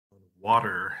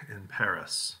water in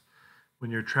Paris.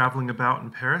 When you're traveling about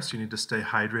in Paris, you need to stay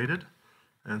hydrated.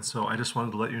 And so I just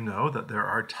wanted to let you know that there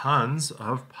are tons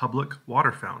of public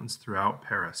water fountains throughout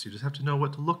Paris. You just have to know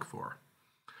what to look for.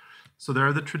 So there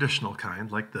are the traditional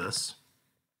kind, like this,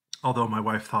 although my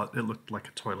wife thought it looked like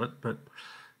a toilet, but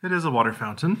it is a water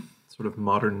fountain, sort of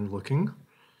modern looking.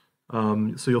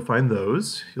 So you'll find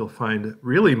those. You'll find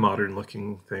really modern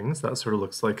looking things. That sort of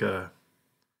looks like a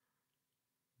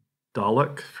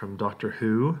Dalek from Doctor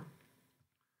Who.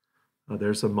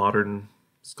 There's a modern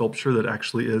sculpture that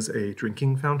actually is a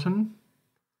drinking fountain.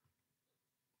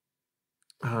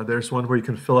 There's one where you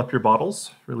can fill up your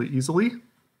bottles really easily.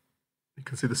 You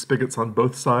can see the spigots on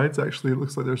both sides. Actually, it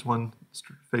looks like there's one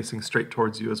facing straight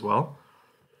towards you as well.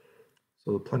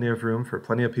 So plenty of room for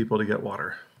plenty of people to get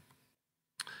water.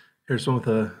 Here's one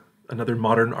with another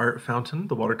modern art fountain.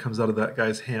 The water comes out of that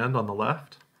guy's hand on the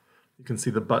left. You can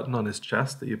see the button on his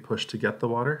chest that you push to get the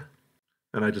water.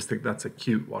 And I just think that's a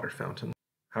cute water fountain.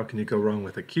 How can you go wrong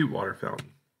with a cute water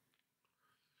fountain?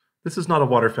 This is not a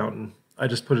water fountain. I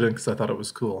just put it in because I thought it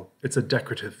was cool. It's a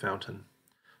decorative fountain.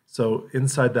 So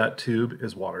inside that tube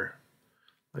is water,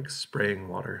 like spraying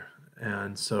water.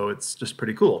 And so it's just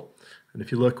pretty cool. And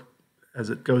if you look as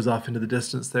it goes off into the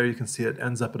distance there, you can see it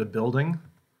ends up at a building.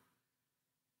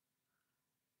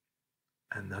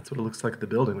 And that's what it looks like at the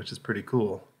building, which is pretty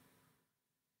cool.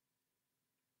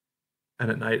 And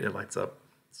at night it lights up,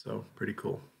 so pretty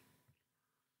cool.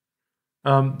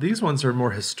 These ones are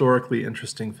more historically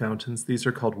interesting fountains. These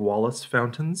are called Wallace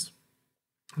fountains,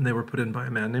 and they were put in by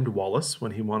a man named Wallace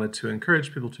when he wanted to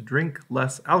encourage people to drink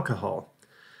less alcohol.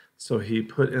 So he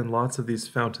put in lots of these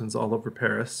fountains all over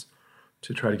Paris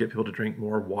to try to get people to drink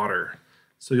more water.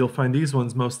 So you'll find these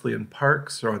ones mostly in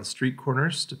parks or on street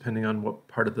corners, depending on what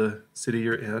part of the city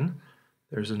you're in.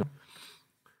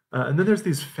 And then there's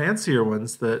these fancier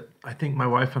ones that I think my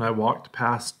wife and I walked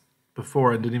past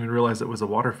before and didn't even realize it was a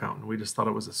water fountain. We just thought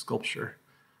it was a sculpture.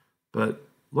 But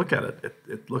look at it.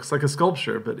 It looks like a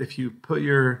sculpture, but if you put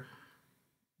your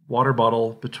water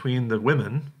bottle between the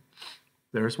women,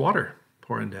 there's water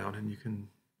pouring down, and you can,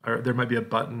 or there might be a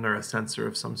button or a sensor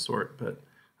of some sort, but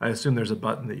I assume there's a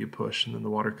button that you push and then the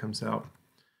water comes out.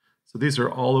 So these are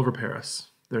all over Paris.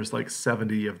 There's like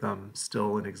 70 of them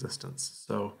still in existence.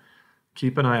 So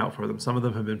keep an eye out for them. Some of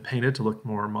them have been painted to look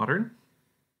more modern.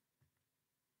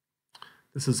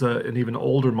 This is an even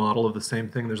older model of the same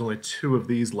thing. There's only 2 of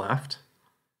these left.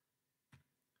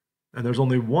 And there's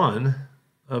only 1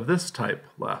 of this type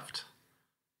left.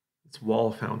 It's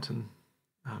wall fountain.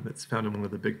 It's found in one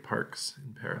of the big parks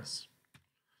in Paris.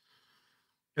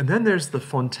 And then there's the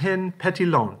Fontaine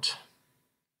Petillante.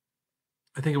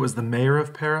 I think it was the mayor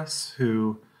of Paris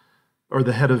it was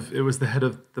the head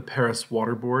of the Paris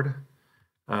Water Board.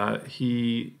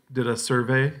 He did a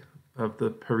survey of the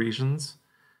Parisians,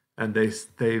 and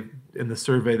in the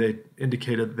survey they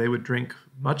indicated they would drink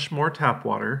much more tap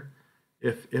water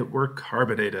if it were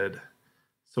carbonated.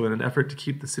 So in an effort to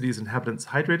keep the city's inhabitants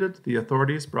hydrated, the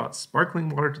authorities brought sparkling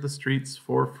water to the streets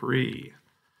for free.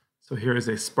 So here is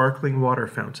a sparkling water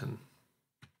fountain.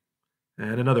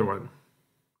 And another one.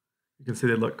 You can see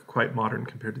they look quite modern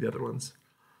compared to the other ones.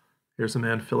 Here's a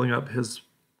man filling up his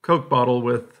Coke bottle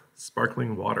with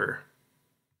sparkling water.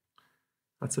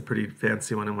 That's a pretty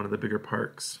fancy one in one of the bigger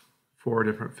parks. 4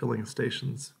 different filling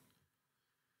stations.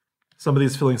 Some of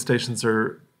these filling stations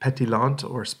are pétillant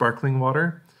or sparkling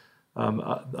water.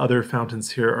 Other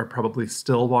fountains here are probably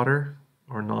still water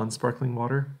or non-sparkling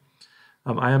water.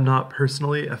 I am not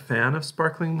personally a fan of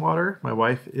sparkling water. My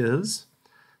wife is.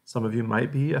 Some of you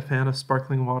might be a fan of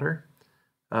sparkling water.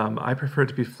 I prefer it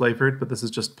to be flavored, but this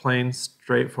is just plain,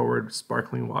 straightforward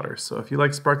sparkling water. So if you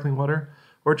like sparkling water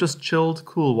or just chilled,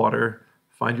 cool water,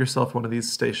 find yourself one of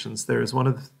these stations. There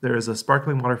is a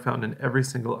sparkling water fountain in every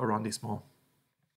single arrondissement.